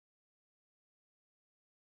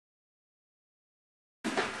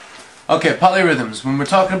Okay, polyrhythms. When we're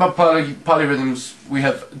talking about polyrhythms, we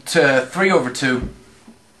have 3/2,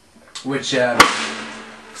 which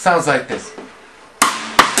sounds like this.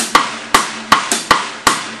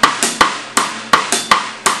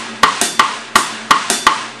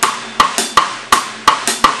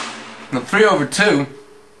 Now 3/2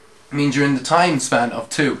 means you're in the time span of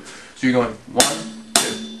 2. So you're going 1,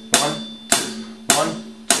 2, 1, 2, 1,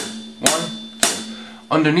 2, 1, 2.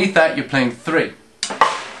 Underneath that you're playing 3.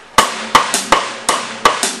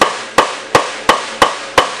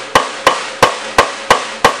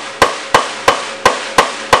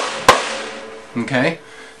 Okay?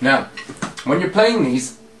 Now, when you're playing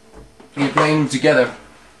these, and you're playing them together,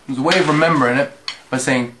 there's a way of remembering it by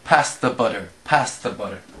saying pass the butter, pass the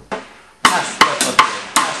butter. Pass the butter,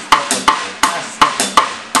 pass the butter, pass the butter,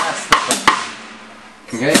 pass the butter.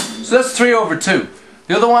 Okay? So that's 3/2.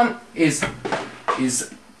 The other one is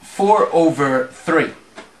 4/3.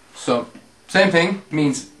 So, same thing,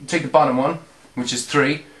 means you take the bottom one, which is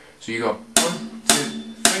 3. So you go 1,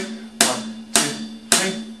 2, 3, 1, 2,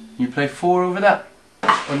 3. You play 4 over that,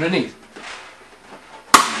 underneath.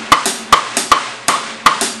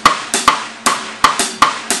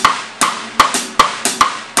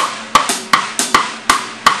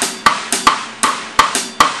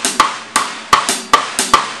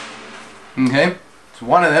 Okay, so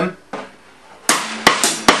one of them,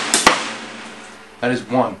 that is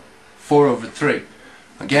 1, 4/3.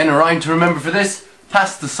 Again, a rhyme to remember for this,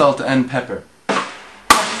 pass the salt and pepper.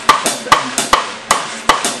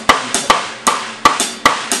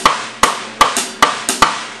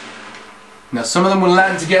 Now some of them will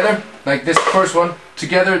land together, like this first one,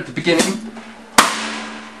 together at the beginning.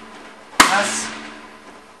 Pass.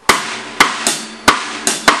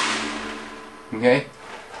 Okay.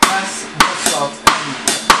 Pass the salt and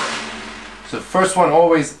pepper. So first one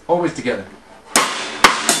always together.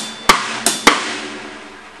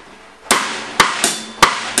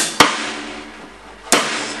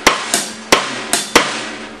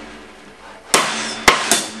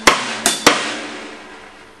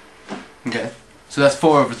 Okay, so that's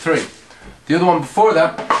 4/3. The other one before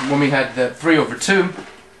that, when we had the 3/2,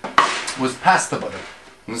 was pass the butter.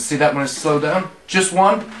 You see that when it's slowed down? Just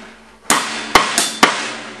one.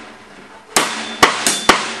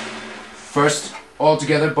 First, all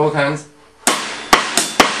together, both hands.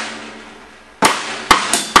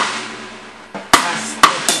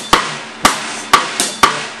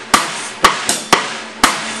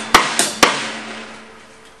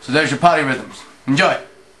 So there's your polyrhythms. Enjoy!